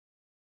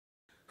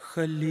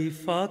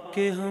खलीफा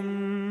के हम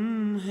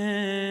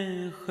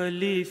हैं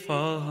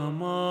खलीफा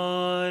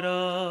हमारा,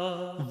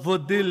 वो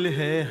दिल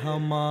है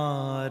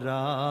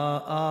हमारा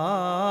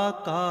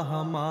आका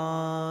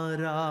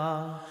हमारा,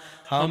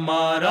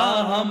 हमारा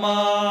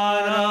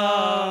हमारा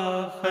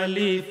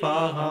खलीफा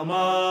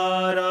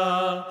हमारा,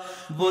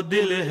 वो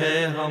दिल है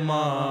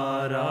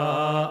हमारा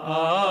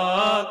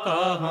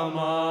आका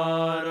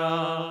हमारा,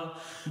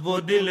 वो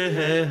दिल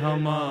है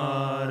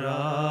हमारा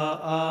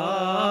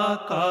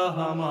आका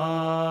हमारा.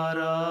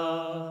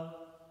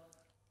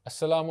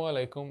 Assalamu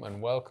alaikum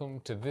and welcome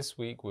to This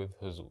Week with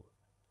Huzoor.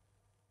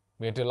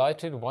 We are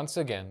delighted once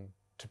again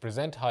to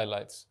present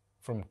highlights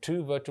from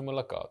two virtual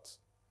mulaqats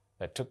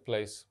that took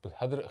place with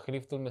Hज़रत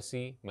Khalifatul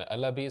Masih, may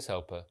Allah be his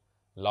helper,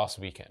 last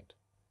weekend.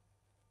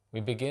 We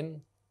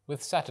begin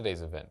with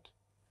Saturday's event,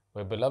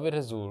 where beloved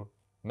Huzoor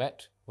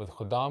met with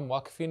Khuddam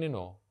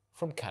Waqfin-e-Nau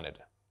from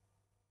Canada.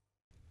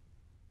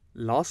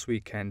 Last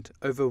weekend,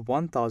 over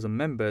 1,000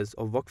 members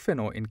of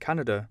Waqf-e-Nau in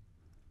Canada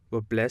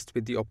were blessed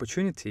with the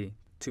opportunity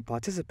to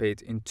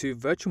participate in two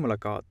virtual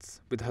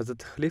mulaqats with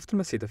Hज़rत Khalifatul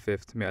Masih V,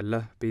 may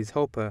Allah be his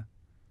helper.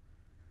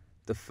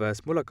 The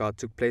first mulaqat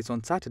took place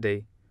on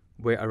Saturday,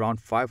 where around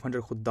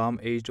 500 Khuddam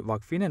aged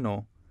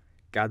Waqfin-e-Nau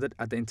gathered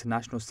at the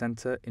International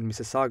Centre in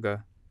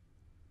Mississauga.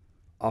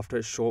 After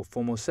a short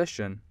formal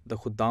session, the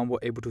Khuddam were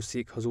able to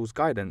seek Huzoor's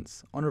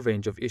guidance on a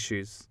range of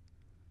issues.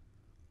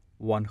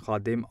 One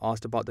Khadim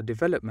asked about the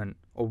development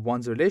of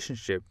one's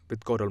relationship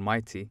with God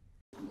Almighty.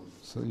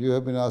 So you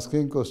have been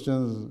asking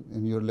questions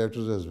in your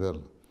letters as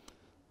well,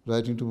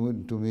 writing to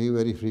me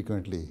very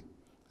frequently.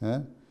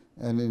 And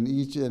in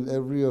each and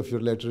every of your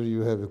letters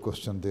you have a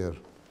question there.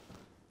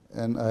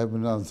 And I have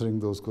been answering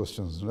those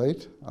questions,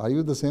 right? Are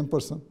you the same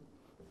person?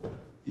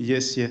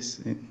 Yes.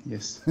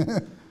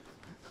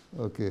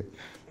 Okay.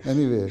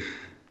 Anyway,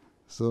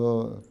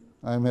 so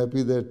I'm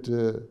happy that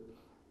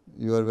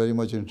you are very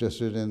much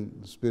interested in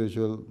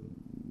spiritual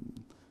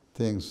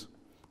things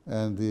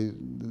and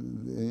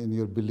in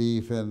your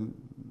belief and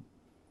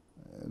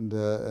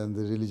the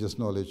religious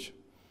knowledge.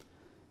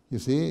 You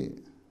see,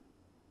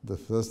 the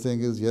first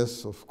thing is,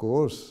 yes, of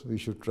course, we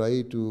should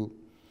try to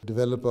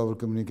develop our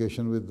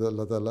communication with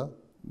Allah Ta'ala,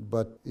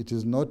 but it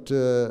is not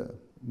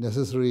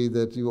necessary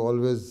that you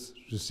always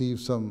receive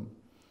some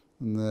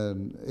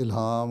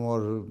ilham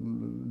or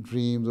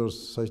dreams or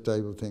such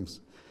type of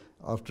things.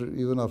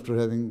 Even after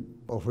having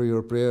offered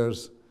your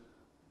prayers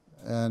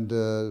and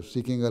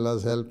seeking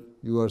Allah's help,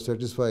 you are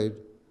satisfied,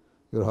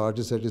 your heart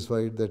is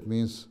satisfied, that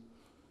means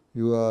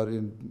you are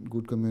in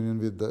good communion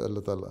with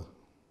Allah Ta'ala,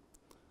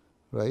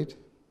 right?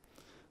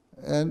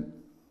 And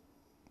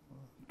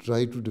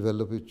try to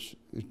develop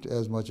it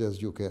as much as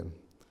you can.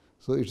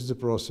 So it is a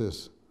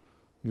process.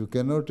 You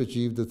cannot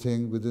achieve the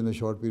thing within a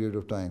short period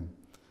of time.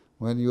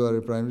 When you are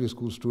a primary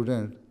school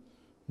student,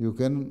 you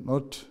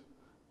cannot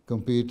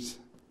compete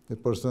a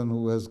person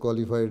who has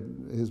qualified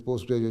his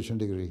post-graduation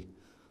degree,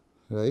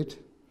 right?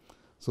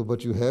 So,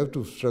 but you have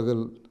to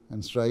struggle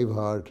and strive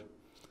hard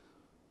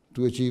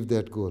to achieve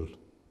that goal.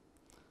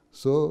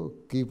 So,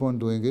 keep on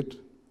doing it,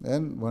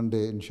 and one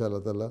day,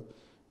 inshallah ta'ala,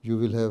 you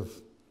will have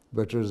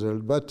better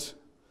result. But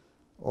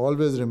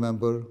always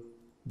remember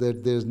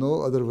that there is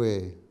no other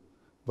way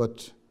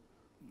but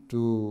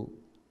to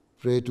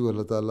pray to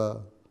Allah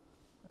Ta'ala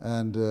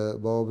and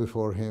bow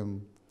before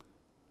Him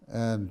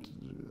and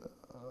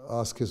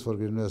ask His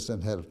forgiveness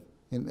and help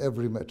in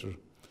every matter.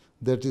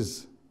 That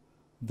is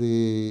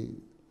the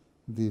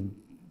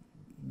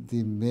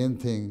main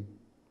thing,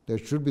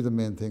 that should be the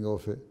main thing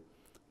of a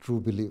true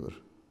believer,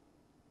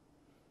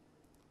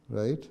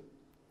 right?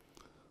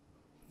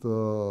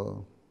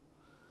 So,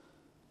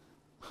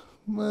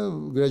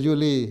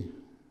 gradually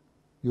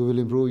you will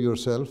improve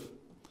yourself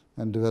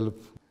and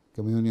develop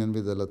communion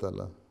with Allah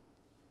Ta'ala.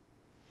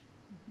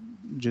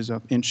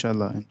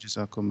 Inshallah, and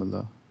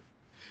Jazakumullah.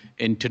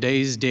 In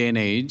today's day and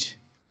age,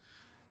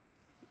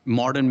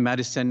 modern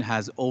medicine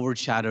has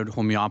overshadowed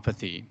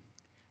homeopathy.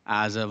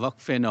 As a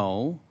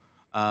Waqf-e-Nau,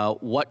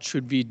 what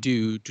should we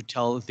do to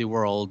tell the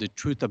world the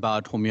truth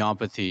about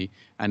homeopathy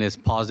and its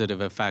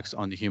positive effects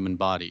on the human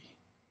body?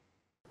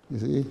 You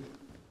see,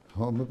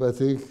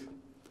 homeopathic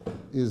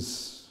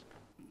is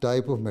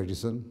type of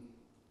medicine,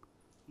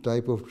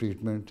 type of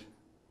treatment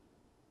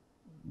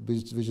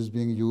which is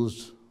being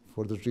used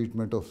for the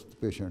treatment of the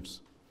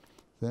patients.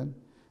 Then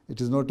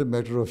it is not a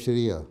matter of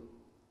Sharia,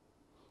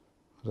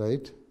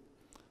 right?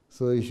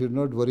 So you should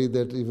not worry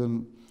that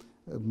even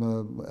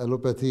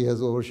allopathy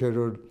has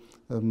overshadowed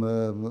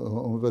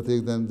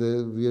homeopathic, then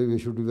we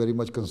should be very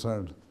much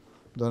concerned.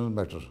 Doesn't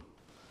matter.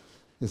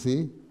 You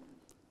see,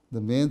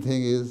 the main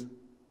thing is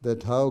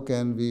that how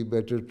can we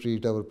better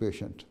treat our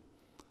patient.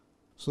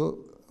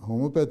 So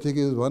homeopathic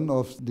is one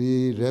of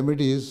the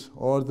remedies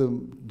or the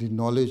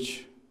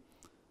knowledge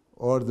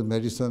or the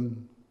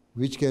medicine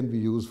which can be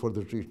used for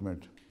the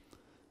treatment.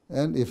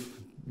 And if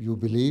you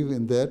believe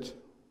in that,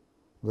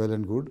 well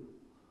and good.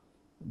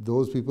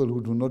 Those people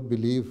who do not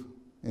believe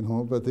in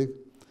homeopathic,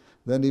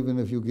 then even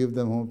if you give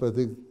them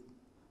homeopathic,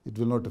 it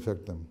will not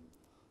affect them.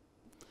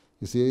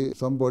 You see,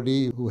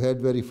 somebody who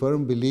had very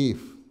firm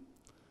belief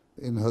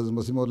in Hazrat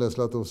Masih Maud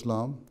Salatu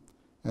Islam,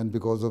 and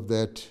because of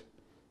that,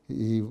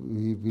 he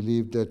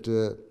believed that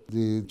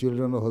the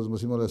children of Hazrat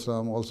Masih Maud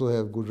Islam also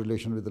have good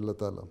relation with Allah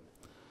Ta'ala.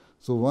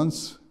 So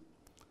once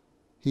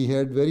he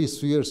had very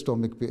severe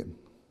stomach pain,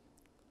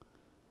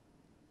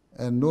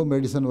 and no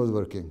medicine was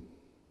working.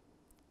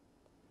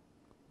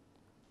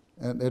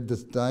 And at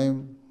this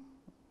time,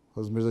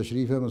 Hazrat Mirza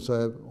Sharif Ahmad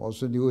Sahib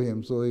also knew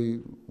him, so he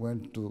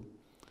went to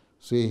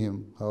see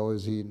him, how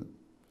is he?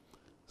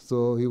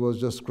 So he was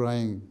just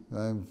crying,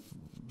 I'm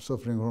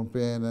suffering from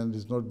pain and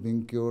it's not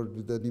being cured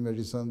with any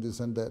medicine, this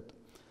and that.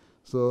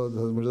 So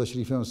Hazrat Mirza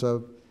Sharif Ahmad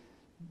Sahib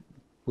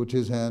put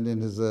his hand in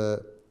his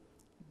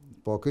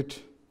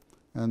pocket,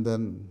 and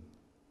then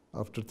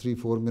after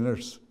 3-4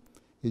 minutes,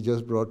 he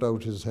just brought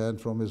out his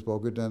hand from his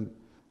pocket and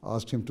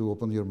asked him to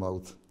open your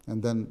mouth.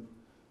 And then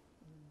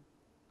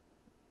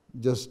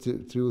just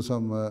threw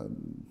some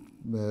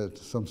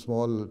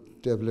small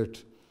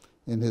tablet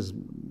in his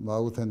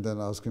mouth and then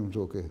asked him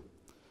to, okay,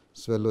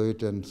 swallow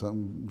it and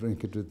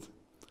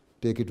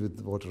take it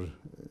with water.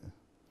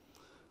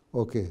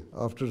 Okay,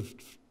 after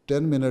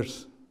 10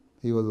 minutes,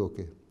 he was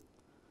okay.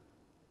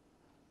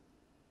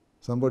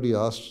 Somebody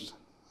asked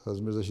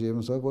Hazrat Mirza Sharif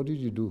Ahmad Sahib, what did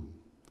you do?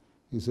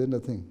 He said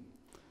nothing.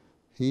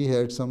 He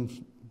had some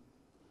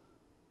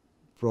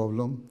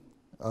problem.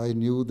 I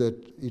knew that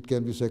it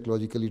can be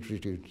psychologically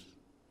treated.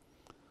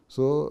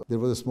 So there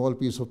was a small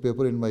piece of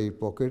paper in my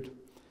pocket,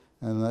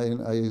 and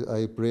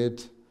I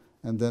prayed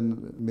and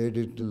then made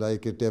it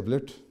like a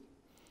tablet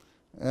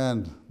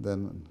and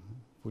then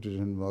put it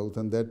in my mouth,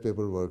 and that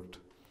paper worked.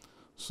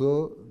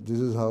 So this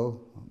is how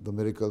the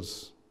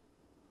miracles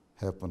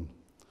happen.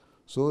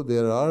 So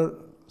there are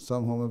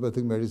some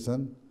homeopathic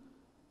medicine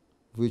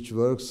which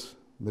works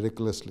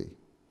miraculously.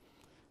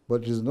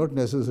 But it is not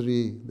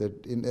necessary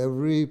that in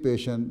every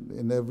patient,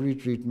 in every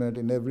treatment,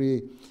 in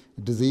every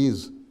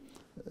disease,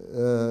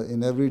 the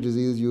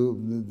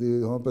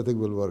homeopathic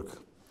will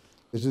work.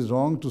 It is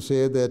wrong to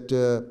say that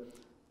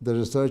the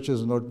research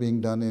is not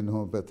being done in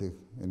homeopathic.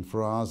 In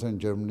France and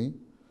Germany,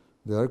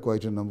 there are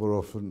quite a number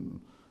of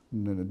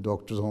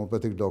doctors,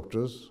 homeopathic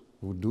doctors,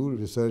 who do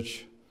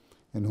research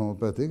in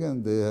homeopathic,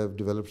 and they have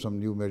developed some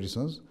new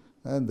medicines,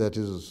 and that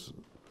is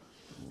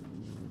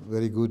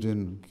very good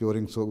in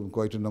curing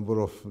quite a number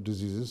of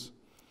diseases.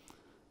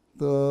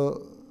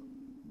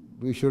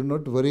 We should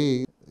not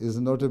worry, is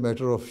not a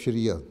matter of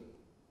Sharia,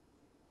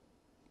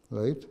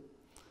 right?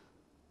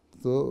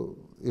 So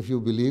if you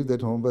believe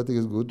that homeopathic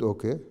is good,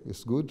 okay,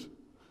 it's good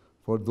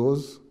for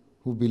those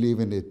who believe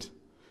in it.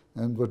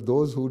 But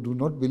those who do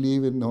not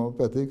believe in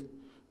homeopathic,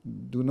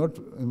 do not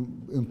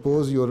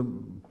impose your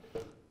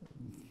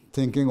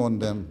thinking on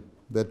them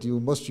that you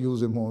must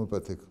use a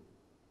homeopathic.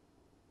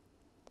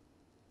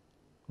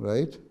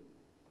 Right?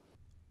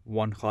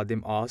 One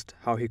Khadim asked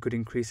how he could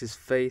increase his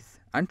faith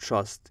and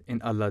trust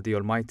in Allah the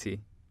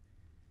Almighty.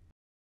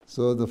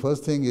 So the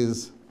first thing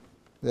is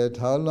that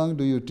how long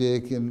do you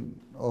take in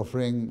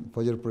offering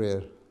Fajr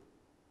prayer?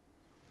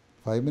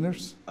 5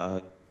 minutes?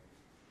 5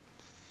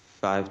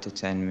 to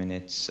 10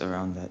 minutes,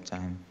 around that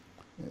time.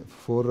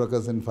 4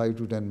 rakas in 5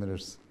 to 10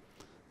 minutes.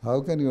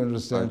 How can you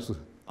understand?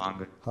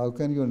 Longer. How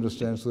can you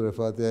understand Surah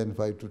Fatiha in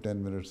 5 to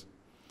 10 minutes?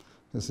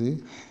 You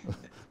see,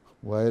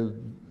 while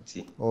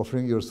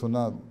offering your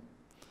sunnah,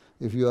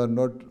 if you are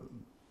not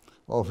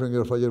offering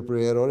your Fajr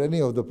prayer or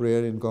any of the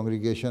prayer in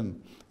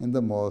congregation in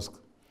the mosque,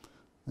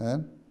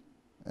 and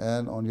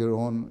on your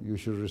own, you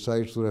should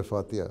recite Surah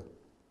Fatiha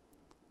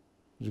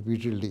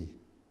repeatedly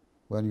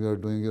when you are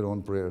doing your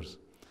own prayers,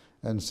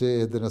 and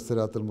say Ihdina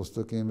Siratal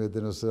Mustaqim,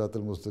 Ihdina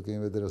Siratal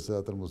Mustaqim, Ihdina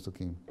Siratal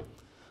Mustaqim.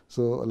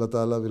 So Allah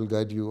Ta'ala will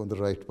guide you on the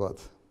right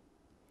path.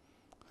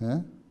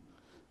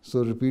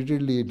 So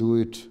repeatedly do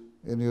it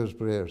in your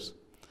prayers.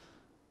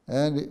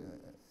 And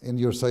in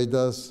your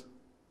sajdas,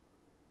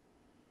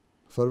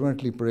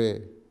 fervently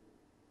pray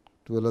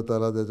to Allah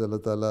Ta'ala that Allah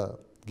Ta'ala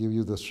give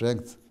you the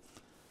strength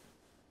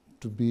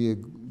to be a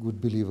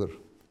good believer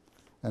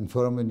and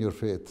firm in your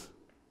faith.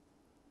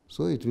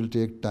 So it will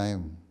take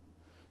time.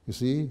 You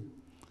see,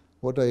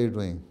 what are you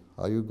doing?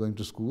 Are you going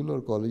to school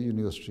or college,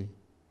 university?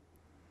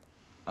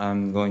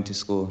 I'm going to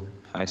school,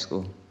 high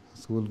school.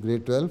 School,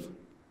 grade 12?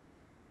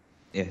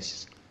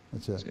 Yes.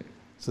 Achha.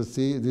 So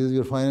see, this is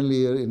your final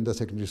year in the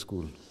secondary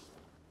school.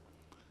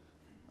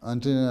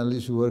 Until and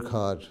unless you work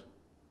hard,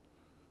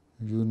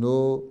 you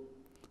know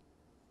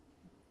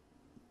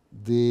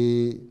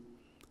the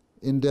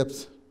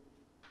in-depth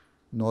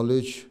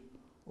knowledge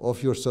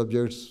of your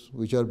subjects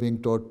which are being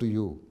taught to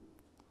you,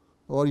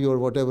 or your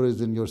whatever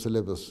is in your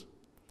syllabus,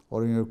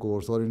 or in your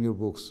course, or in your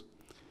books,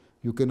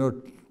 you cannot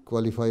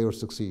qualify or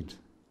succeed.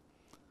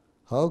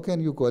 How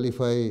can you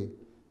qualify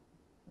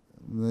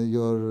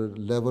your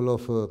level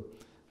of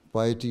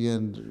piety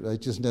and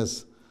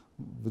righteousness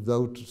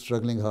without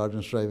struggling hard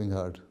and striving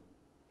hard?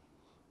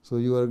 So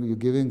you're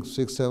giving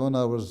 6-7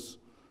 hours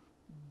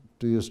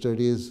to your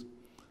studies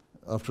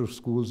after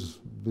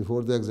schools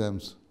before the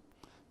exams.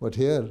 But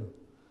here,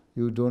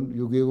 you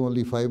give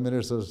only 5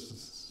 minutes or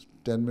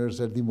 10 minutes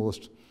at the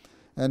most.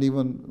 And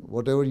even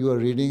whatever you are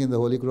reading in the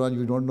Holy Quran,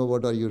 you don't know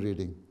what are you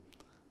reading.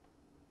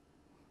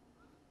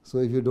 So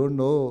if you don't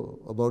know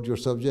about your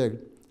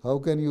subject, how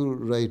can you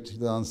write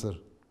the answer?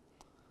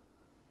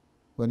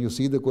 When you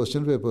see the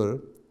question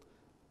paper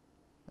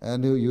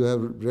and you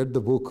have read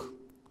the book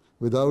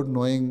without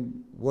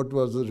knowing what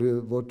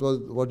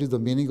is the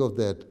meaning of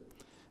that,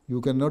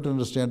 you cannot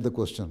understand the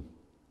question,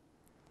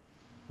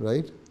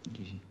 right?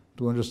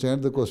 To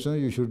understand the question,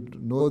 you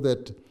should know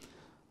that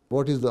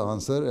what is the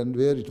answer and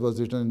where it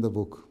was written in the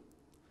book,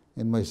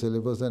 in my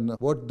syllabus, and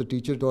what the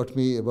teacher taught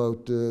me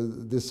about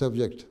this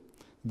subject.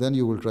 Then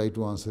you will try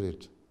to answer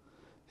it.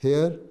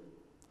 Here,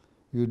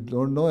 you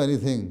don't know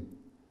anything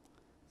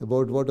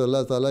about what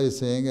Allah Ta'ala is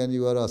saying, and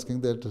you are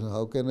asking that,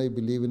 how can I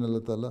believe in Allah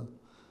Ta'ala?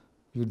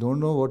 You don't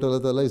know what Allah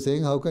Ta'ala is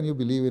saying, how can you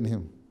believe in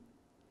Him?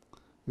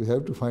 You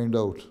have to find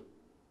out.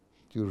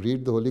 You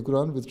read the Holy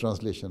Quran with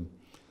translation.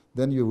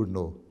 Then you would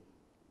know.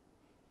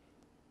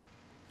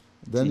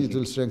 Then it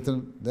will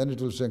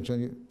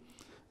strengthen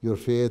your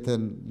faith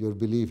and your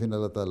belief in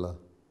Allah Ta'ala.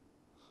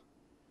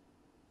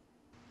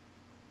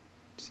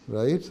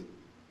 Right?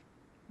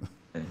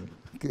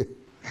 Okay.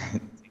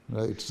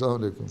 Right.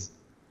 Assalamu alaikum.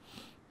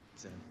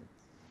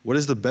 What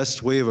is the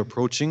best way of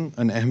approaching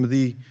an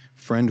Ahmadi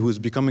friend who is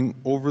becoming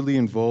overly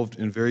involved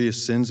in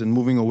various sins and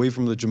moving away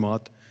from the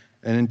Jamaat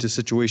and into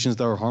situations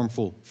that are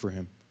harmful for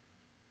him?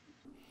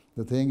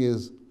 The thing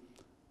is,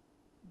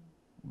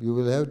 you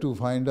will have to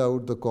find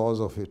out the cause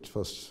of it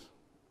first.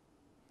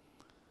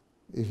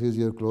 If he is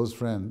your close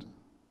friend,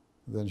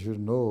 then you should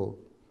know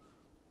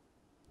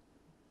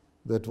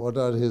that what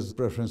are his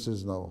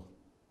preferences now.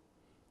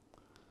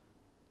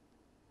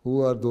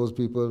 Who are those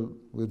people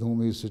with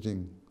whom he is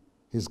sitting,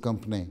 his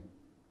company?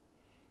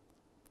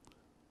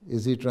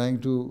 Is he trying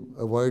to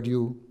avoid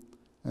you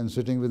and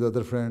sitting with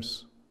other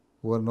friends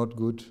who are not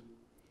good,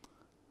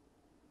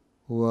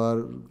 who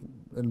are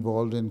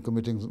involved in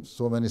committing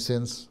so many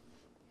sins?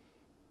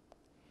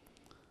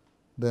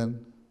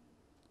 Then,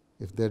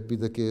 if that be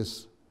the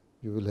case,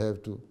 you will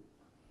have to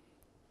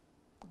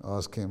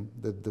ask him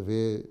that the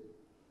way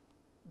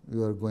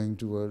you are going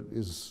toward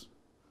is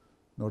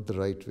not the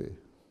right way.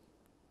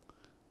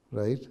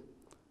 Right?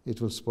 It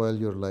will spoil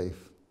your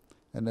life.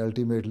 And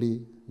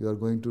ultimately, you are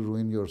going to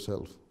ruin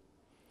yourself.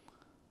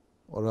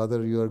 Or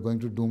rather, you are going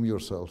to doom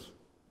yourself.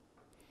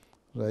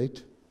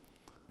 Right?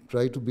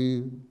 Try to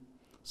be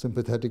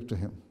sympathetic to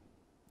him.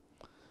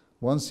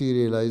 Once he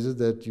realizes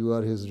that you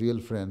are his real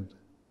friend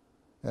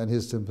and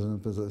his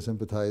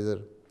sympathizer,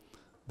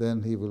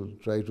 then he will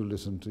try to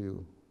listen to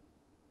you.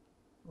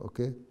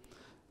 Okay?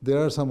 There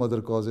are some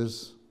other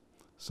causes.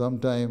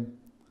 Sometime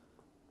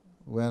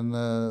when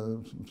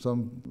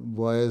some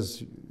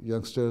boys,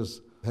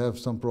 youngsters, have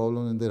some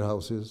problem in their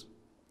houses,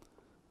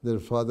 their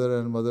father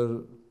and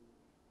mother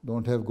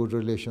don't have good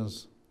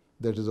relations,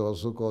 that is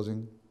also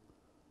causing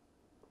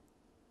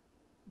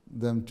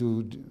them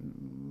to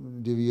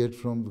deviate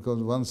from,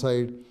 because one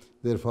side,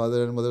 their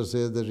father and mother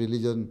say that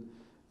religion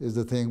is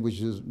the thing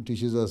which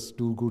teaches us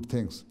do good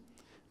things.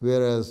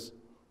 Whereas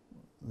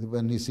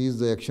when he sees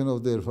the action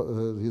of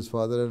his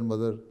father and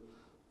mother,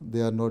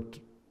 they are not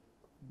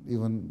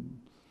even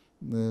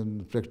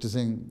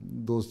practicing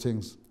those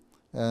things,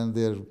 and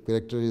their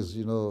character is,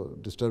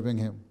 disturbing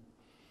him.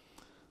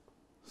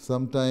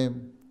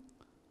 Sometime,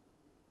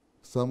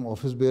 some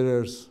office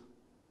bearers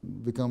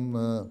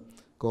become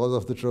cause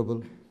of the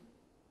trouble,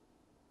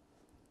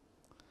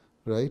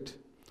 right?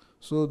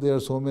 So there are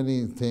so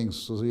many things.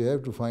 So you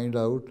have to find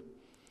out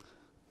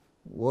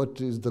what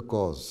is the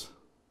cause,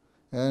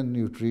 and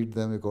you treat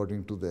them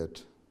according to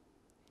that,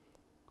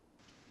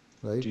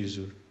 right?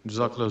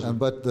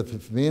 But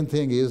the main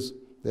thing is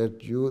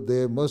that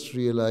they must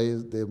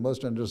realize, they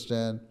must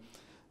understand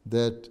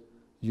that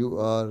you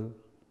are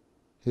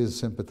his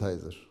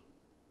sympathizer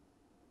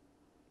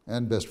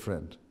and best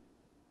friend.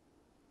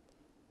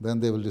 Then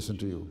they will listen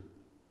to you.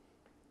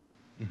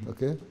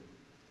 Okay?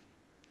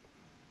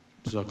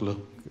 Jazakallah.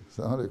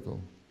 Assalamu alaikum.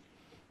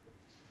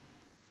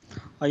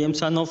 I am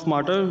son of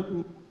martyr.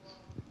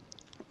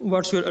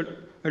 What's your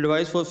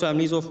advice for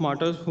families of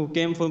martyrs who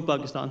came from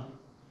Pakistan?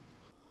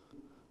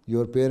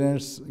 Your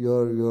parents,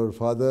 your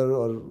father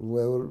or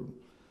whoever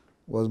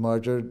was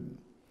martyred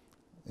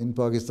in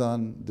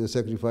Pakistan, they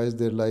sacrificed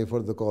their life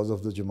for the cause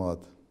of the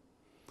Jamaat.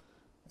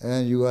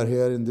 And you are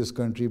here in this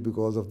country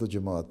because of the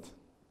Jamaat.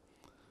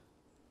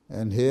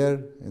 And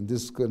here in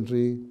this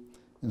country,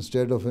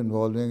 instead of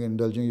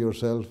indulging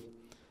yourself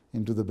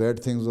into the bad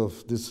things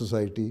of this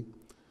society,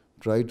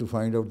 try to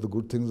find out the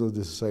good things of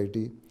this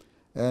society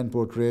and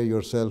portray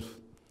yourself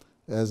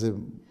as a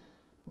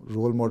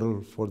role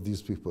model for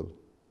these people.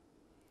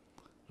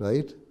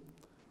 Right?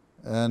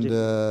 And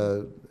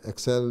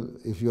excel,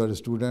 if you are a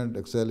student,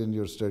 excel in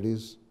your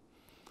studies.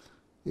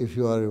 If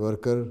you are a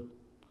worker,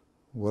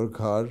 work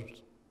hard,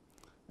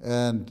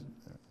 and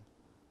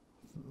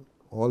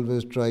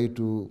always try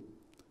to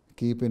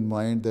keep in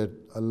mind that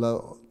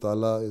Allah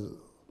Ta'ala is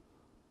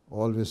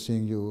always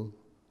seeing you,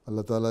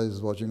 Allah Ta'ala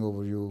is watching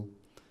over you.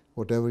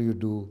 Whatever you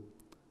do,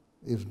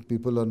 if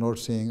people are not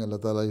seeing, Allah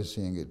Ta'ala is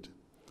seeing it.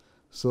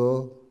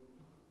 So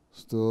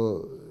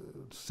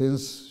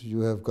since you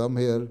have come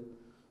here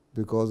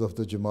because of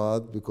the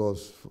Jamaat,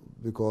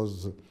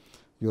 because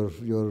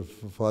your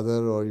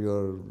father or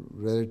your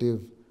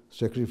relative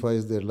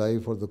sacrificed their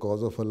life for the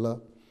cause of Allah.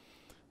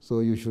 So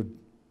you should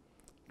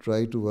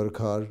try to work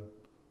hard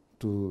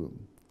to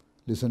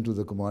listen to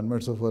the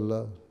commandments of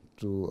Allah,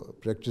 to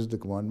practice the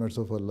commandments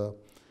of Allah,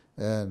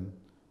 and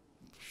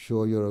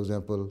show your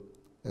example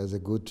as a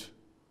good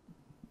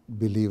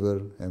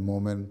believer, a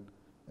Mu'min,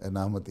 an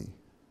Ahmadi.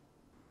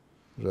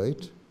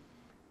 Right?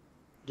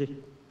 Ji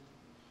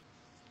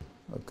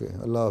Okay.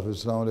 Allah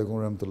Hafiz. Assalamu alaikum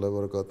wa rahmatullahi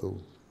wa barakatuh.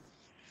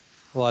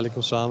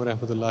 Walaikum salam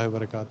rahmatullahi wa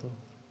barakatuh.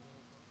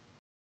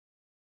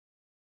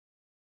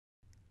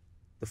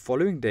 The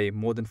following day,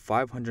 more than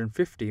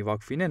 550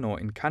 Waqfineno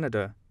in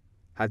Canada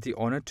had the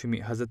honor to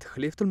meet Hazrat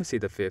Khalifatul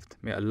Masih V,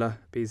 may Allah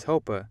be his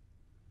helper.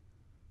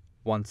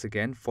 Once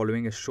again,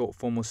 following a short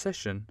formal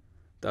session,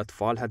 the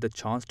Atfal had the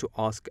chance to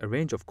ask a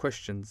range of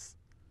questions.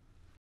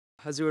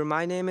 Huzoor,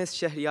 my name is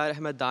Shahriyar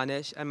Ahmed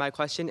Danish, and my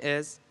question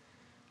is,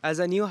 as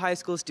a new high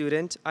school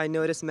student, I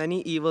notice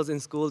many evils in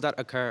school that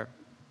occur.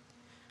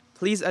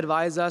 Please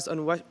advise us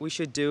on what we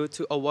should do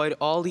to avoid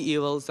all the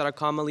evils that are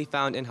commonly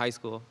found in high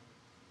school.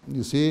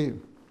 You see,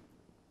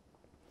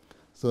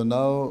 so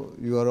now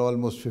you are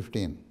almost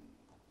 15,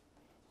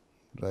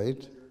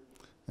 right?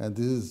 And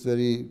this is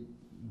very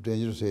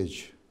dangerous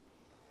age.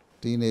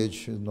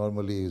 Teenage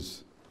normally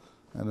is.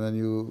 And when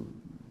you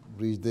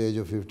reach the age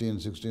of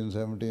 15, 16,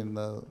 17,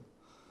 now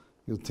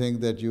you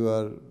think that you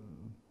are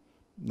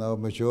now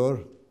mature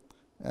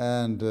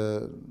and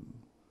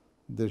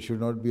there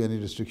should not be any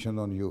restriction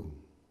on you.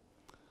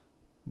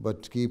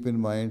 But keep in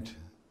mind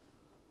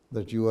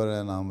that you are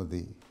an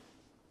Ahmadi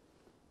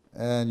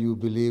and you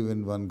believe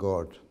in one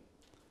God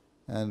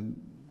and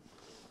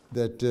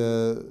that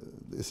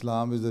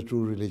Islam is the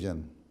true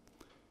religion.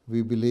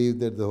 We believe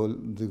that the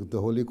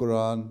Holy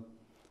Quran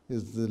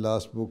is the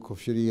last book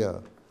of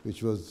Sharia,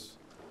 which was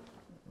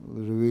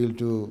revealed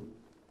to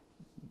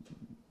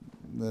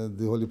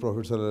the Holy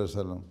Prophet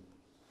ﷺ,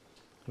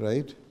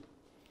 right?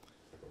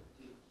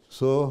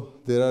 So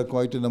there are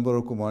quite a number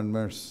of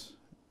commandments.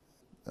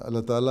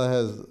 Allah Ta'ala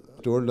has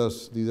told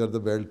us these are the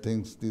bad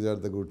things, these are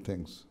the good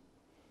things,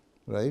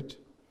 right?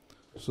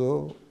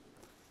 So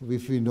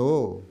if we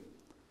know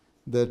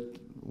that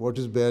what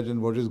is bad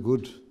and what is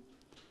good,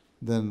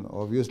 then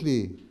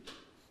obviously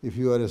if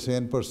you are a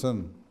sane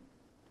person,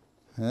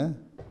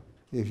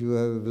 if you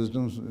have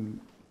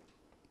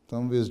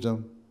some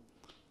wisdom,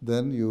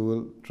 then you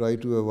will try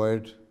to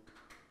avoid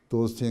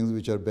those things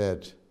which are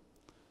bad,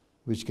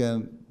 which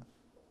can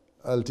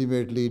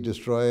ultimately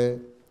destroy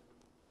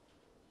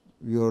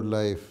your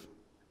life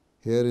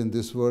here in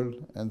this world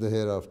and the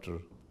hereafter.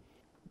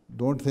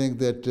 Don't think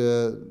that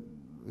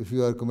if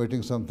you are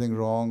committing something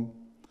wrong,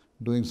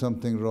 doing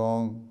something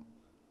wrong,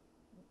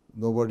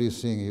 nobody is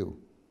seeing you.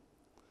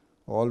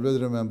 Always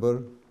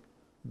remember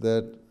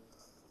that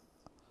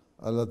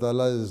Allah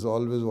Ta'ala is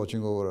always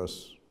watching over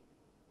us.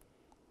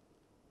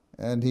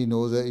 And He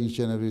knows each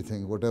and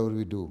everything, whatever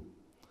we do.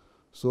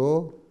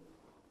 So,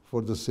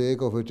 for the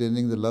sake of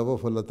attaining the love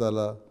of Allah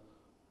Ta'ala,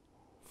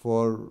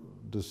 for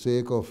the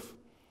sake of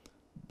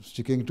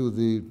sticking to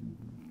the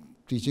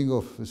teaching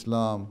of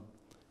Islam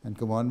and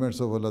commandments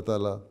of Allah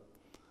Ta'ala,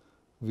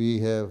 we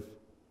have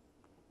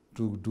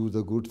to do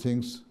the good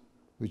things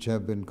which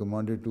have been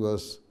commanded to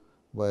us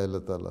by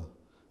Allah Ta'ala.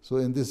 So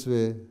in this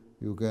way,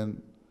 you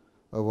can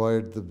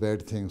avoid the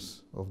bad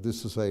things of this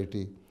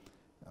society,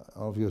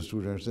 of your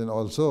students. And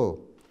also,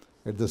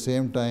 at the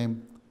same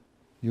time,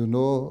 you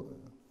know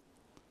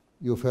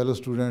your fellow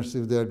students,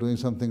 if they are doing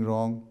something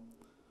wrong,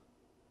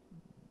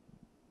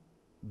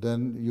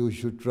 then you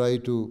should try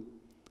to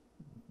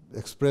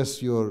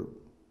express your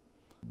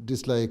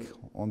dislike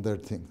on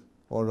that thing.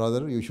 Or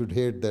rather, you should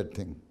hate that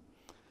thing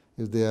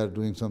if they are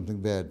doing something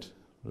bad,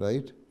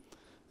 right?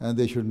 And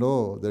they should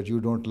know that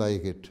you don't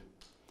like it.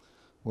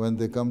 When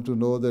they come to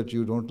know that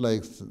you don't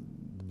like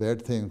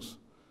bad things,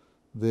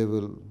 they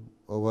will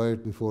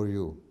avoid before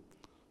you.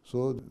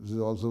 So this is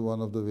also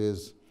one of the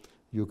ways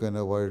you can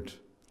avoid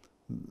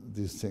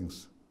these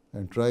things.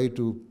 And try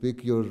to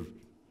pick your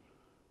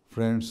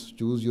friends,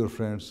 choose your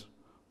friends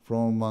from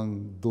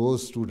among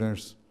those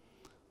students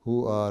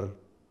who are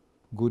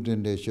good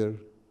in nature,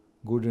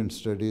 good in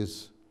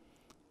studies,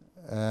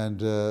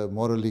 and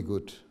morally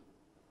good.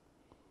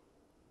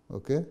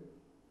 Okay?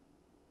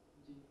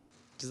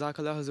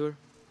 Jazakallah, Huzoor.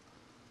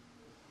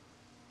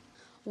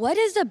 What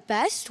is the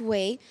best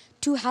way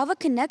to have a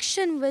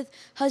connection with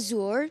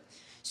Huzoor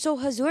so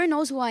Huzoor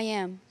knows who I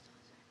am?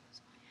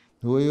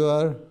 Who you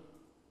are?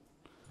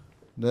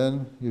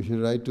 Then you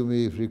should write to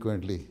me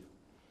frequently.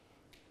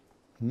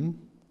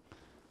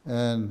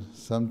 And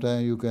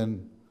sometime you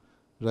can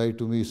write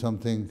to me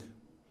something,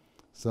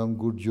 some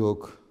good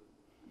joke,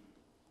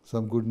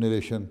 some good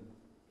narration.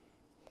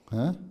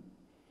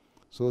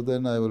 So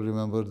then I will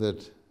remember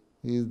that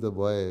he is the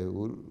boy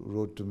who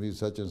wrote to me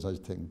such and such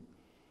thing.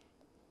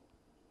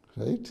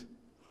 Right?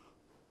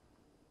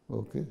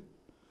 Okay.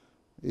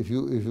 If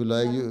you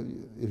like,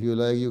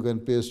 you can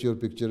paste your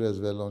picture as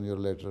well on your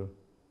letter.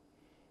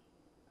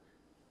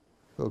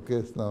 Okay.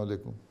 Assalamu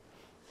alaikum.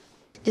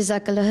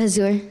 Jazakallah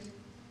Huzoor.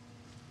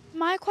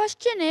 My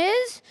question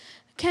is,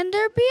 can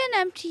there be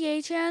an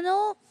MTA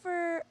channel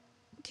for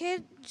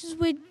kids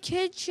with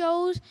kid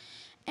shows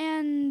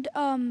and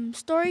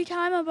story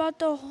time about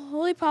the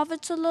Holy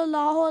Prophet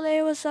sallallahu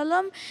alaihi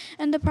wasallam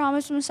and the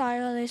promised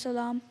Messiah alayhi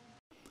salam?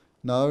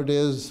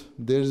 Nowadays,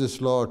 there is a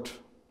slot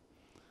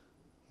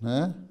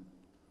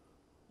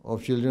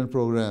of children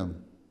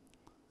program,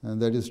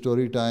 and that is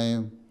story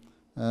time.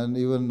 And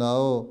even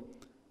now,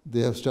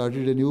 they have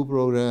started a new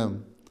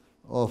program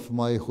of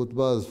my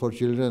khutbahs for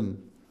children.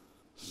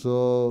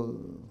 So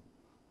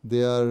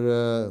they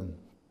are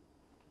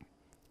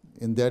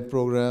in that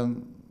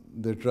program,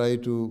 they try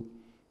to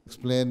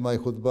explain my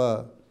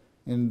khutbah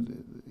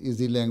in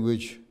easy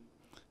language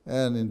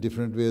and in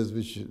different ways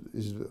which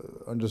is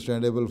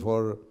understandable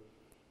for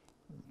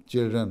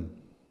children,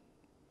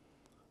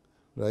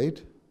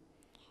 right?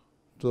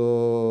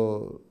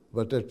 So,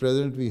 but at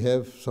present we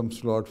have some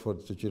slot for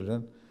the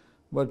children,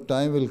 but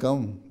time will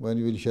come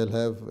when we shall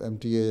have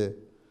MTA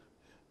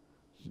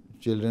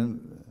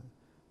children,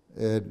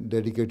 a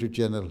dedicated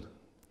channel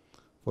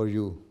for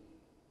you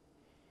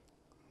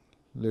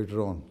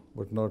later on,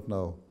 but not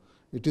now.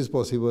 It is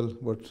possible,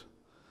 but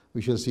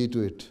we shall see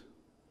to it.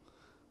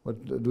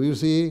 But do you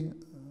see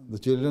the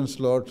children's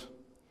slot,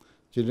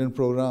 children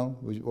program,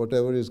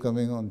 whatever is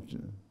coming on?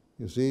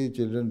 You see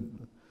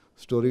children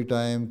story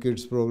time,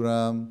 kids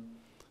program,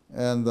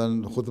 and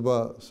then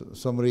khutbah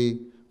summary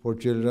for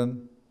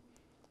children.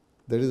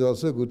 That is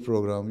also a good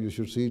program. You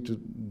should see to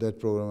that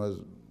program as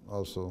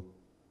also.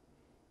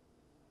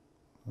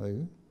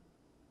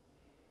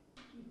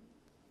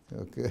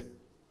 Okay.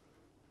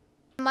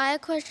 My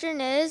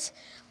question is,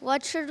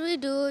 what should we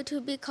do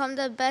to become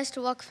the best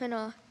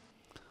waqfino?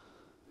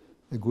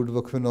 A good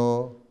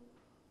waqfino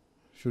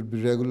should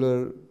be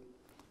regular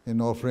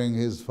in offering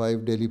his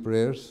 5 daily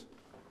prayers.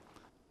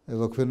 A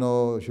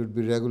waqfino should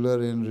be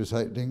regular in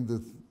reciting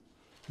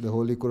the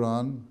Holy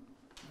Quran,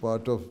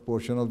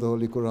 portion of the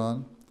Holy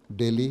Quran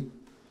daily,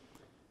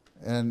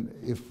 and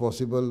if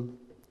possible,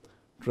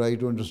 try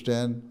to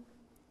understand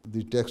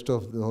the text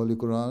of the Holy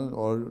Quran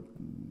or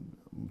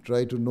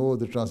try to know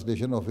the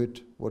translation of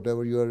it,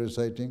 whatever you are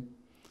reciting,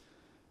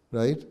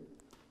 right?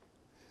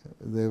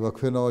 The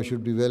waqfino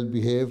should be well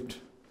behaved,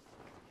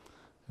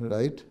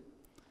 right?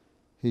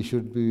 He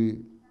should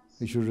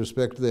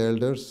respect the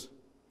elders.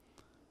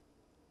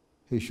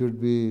 He should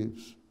be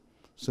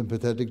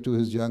sympathetic to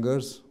his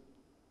youngers,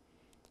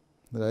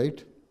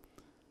 right?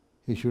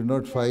 He should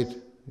not fight.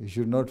 He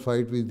should not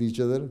fight with each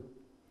other,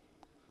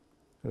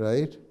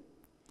 right?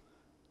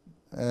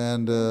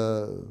 And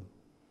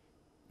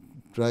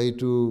try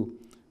to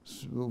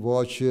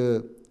watch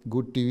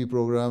good TV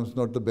programs,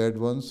 not the bad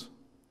ones,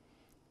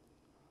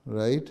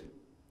 right?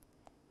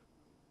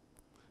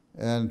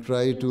 And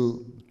try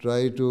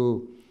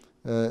to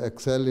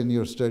excel in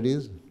your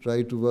studies.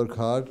 Try to work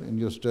hard in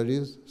your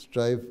studies.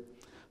 Strive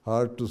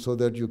hard so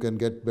that you can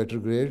get better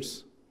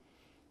grades,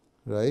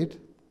 right?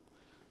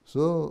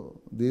 So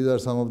these are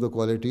some of the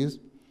qualities,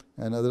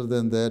 and other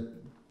than that,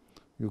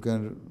 you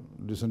can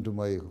listen to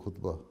my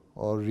khutbah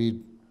or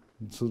read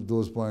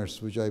those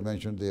points which I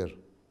mentioned there.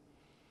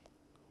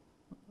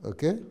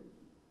 Okay?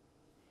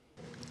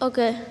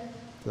 Okay.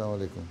 Assalamu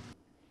alaikum.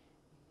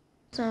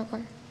 Assalamu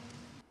alaikum.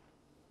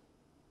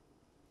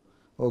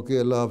 Okay,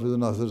 Allah Hafiz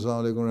Nasir.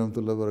 Assalamu alaikum wa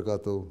rahmatullahi wa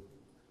barakatuh.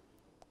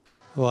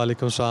 Wa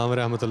alaikum assalam wa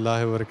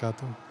rahmatullahi wa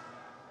barakatuh.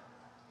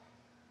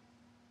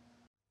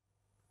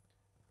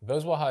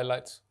 Those were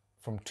highlights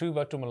from 2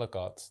 virtual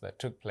mulaqats that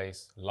took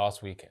place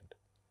last weekend.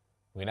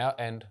 We now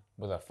end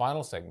with our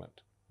final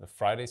segment, the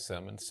Friday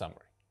Sermon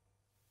Summary.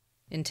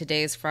 In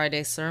today's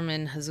Friday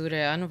sermon, Huzoor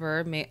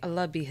Anwar, may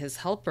Allah be his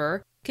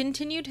helper,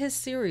 continued his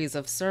series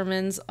of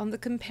sermons on the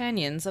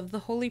companions of the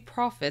Holy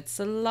Prophet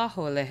sallallahu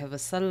alaihi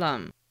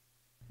wasallam.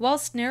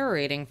 Whilst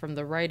narrating from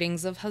the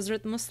writings of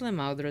Hज़rat Muslim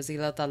Maud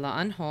radhiyallahu ta'ala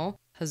anhu,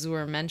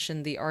 Huzoor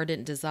mentioned the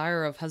ardent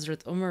desire of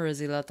Hज़rat Umar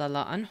radhiyallahu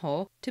ta'ala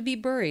anhu to be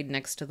buried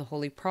next to the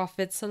Holy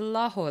Prophet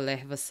sallallahu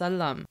alaihi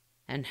wasallam,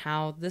 and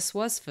how this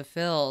was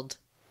fulfilled.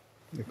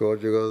 एक और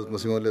जगह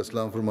मसीह अलैहि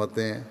सलाम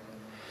फरमाते हैं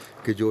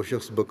कि जो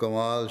शख्स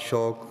बकमाल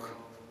शौक़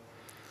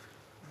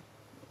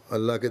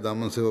अल्लाह के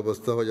दामन से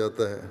वाबस्ता हो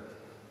जाता है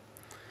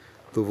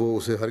तो वो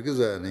उसे हरगिज़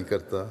ज़ाया नहीं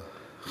करता,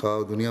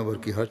 ख़्वाह दुनिया भर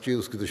की हर चीज़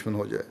उसकी दुश्मन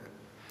हो जाए,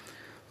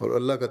 और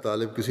अल्लाह का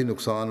तालिब किसी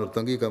नुकसान और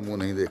तंगी का मुँह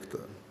नहीं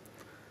देखता,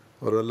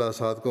 और अल्लाह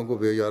सादकों को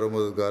बेयारो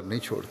मददगार नहीं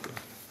छोड़ता।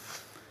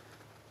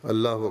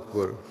 अल्लाह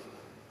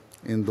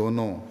अकबर। इन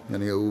दोनों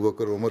यानी अबू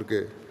बकर उमर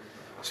के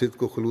सिद्क़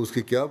व खुलूस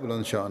की क्या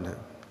बुलंद शान है।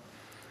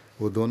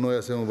 वो दोनों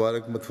ऐसे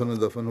मुबारक मदफन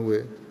दफन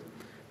हुए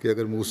कि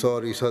अगर मूसा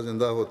और ईसा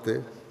ज़िंदा होते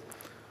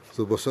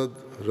तो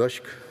बसद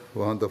रश्क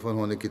वहाँ दफन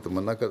होने की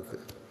तमन्ना करते,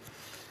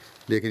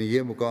 लेकिन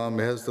ये मुकाम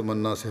महज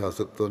तमन्ना से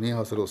नहीं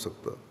हासिल हो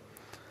सकता,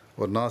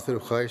 और ना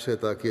सिर्फ ख्वाहिश से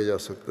अता किया जा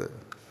सकता है,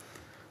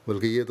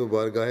 बल्कि ये तो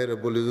बारगाह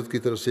रब्बुल इज़्ज़त की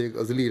तरफ से एक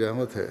अज़ली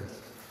रहमत है,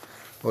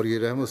 और ये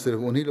रहमत सिर्फ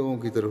उन्हीं लोगों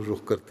की तरफ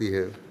रुख करती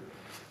है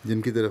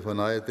जिनकी तरफ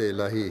अनायत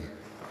इलाही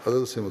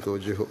अदल से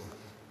मुतवज्जे हो।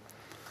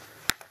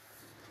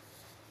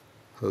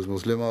 हज़रत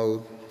मुस्लिम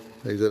माऊद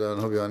رضی اللہ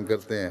عنہ بیان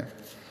کرتے ہیں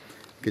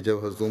کہ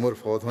جب حضرت عمر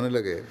فوت ہونے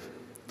لگے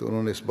تو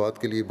انہوں نے اس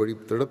بات کے لیے بڑی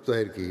تڑپ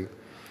ظاہر کی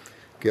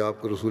کہ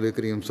آپ کو رسول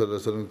کریم صلی اللہ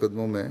علیہ وسلم کے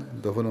قدموں میں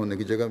دفن ہونے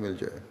کی جگہ مل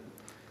جائے.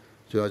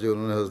 چنانچہ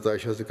انہوں نے حضرت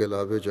عائشہ سے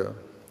کہلا بھیجا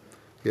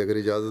کہ اگر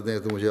اجازت دیں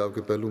تو مجھے آپ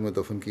کے پہلو میں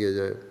دفن کیا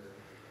جائے.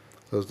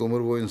 حضرت عمر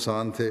وہ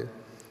انسان تھے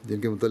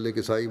جن کے متعلق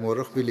عیسائی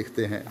مورخ بھی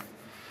لکھتے ہیں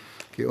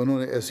کہ انہوں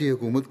نے ایسی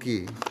حکومت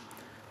کی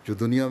جو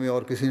دنیا میں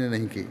اور کسی نے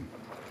نہیں کی.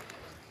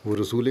 وہ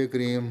رسول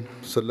کریم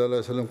صلی اللہ علیہ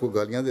وسلم کو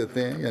گالیاں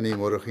دیتے ہیں یعنی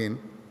مورخین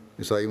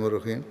عیسائی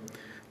مورخین,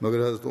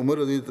 مگر حضرت عمر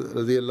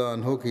رضی اللہ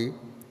عنہ کی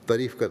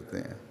تعریف کرتے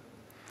ہیں.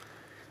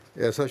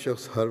 ایسا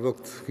شخص ہر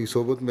وقت کی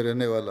صحبت میں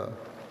رہنے والا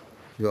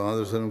جو آن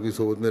وسلم کی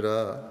صحبت میں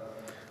رہا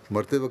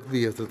مرتے وقت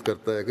بھی حسرت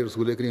کرتا ہے کہ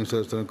رسول کریم صلی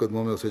اللہ علیہ وسلم کے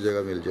قدموں میں اسے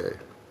جگہ مل جائے.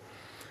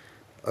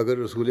 اگر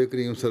رسول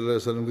کریم صلی اللہ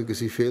علیہ وسلم کے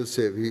کسی فعل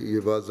سے بھی یہ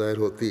بات ظاہر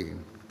ہوتی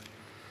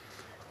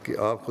کہ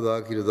آپ خدا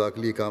کی رضا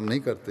کے لیے کام نہیں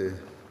کرتے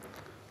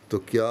تو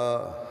کیا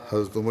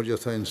حضرت عمر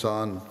جیسا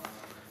انسان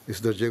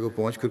اس درجے کو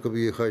پہنچ کر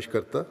کبھی یہ خواہش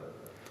کرتا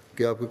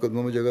کہ آپ کے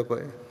قدموں میں جگہ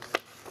پائے؟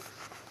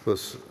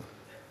 بس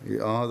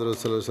یہ آن حضرت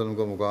صلی اللہ علیہ وسلم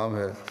کا مقام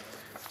ہے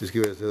جس کی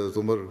وجہ سے حضرت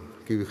عمر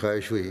کی بھی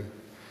خواہش ہوئی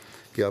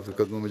کہ آپ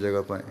کے قدموں میں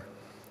جگہ پائیں.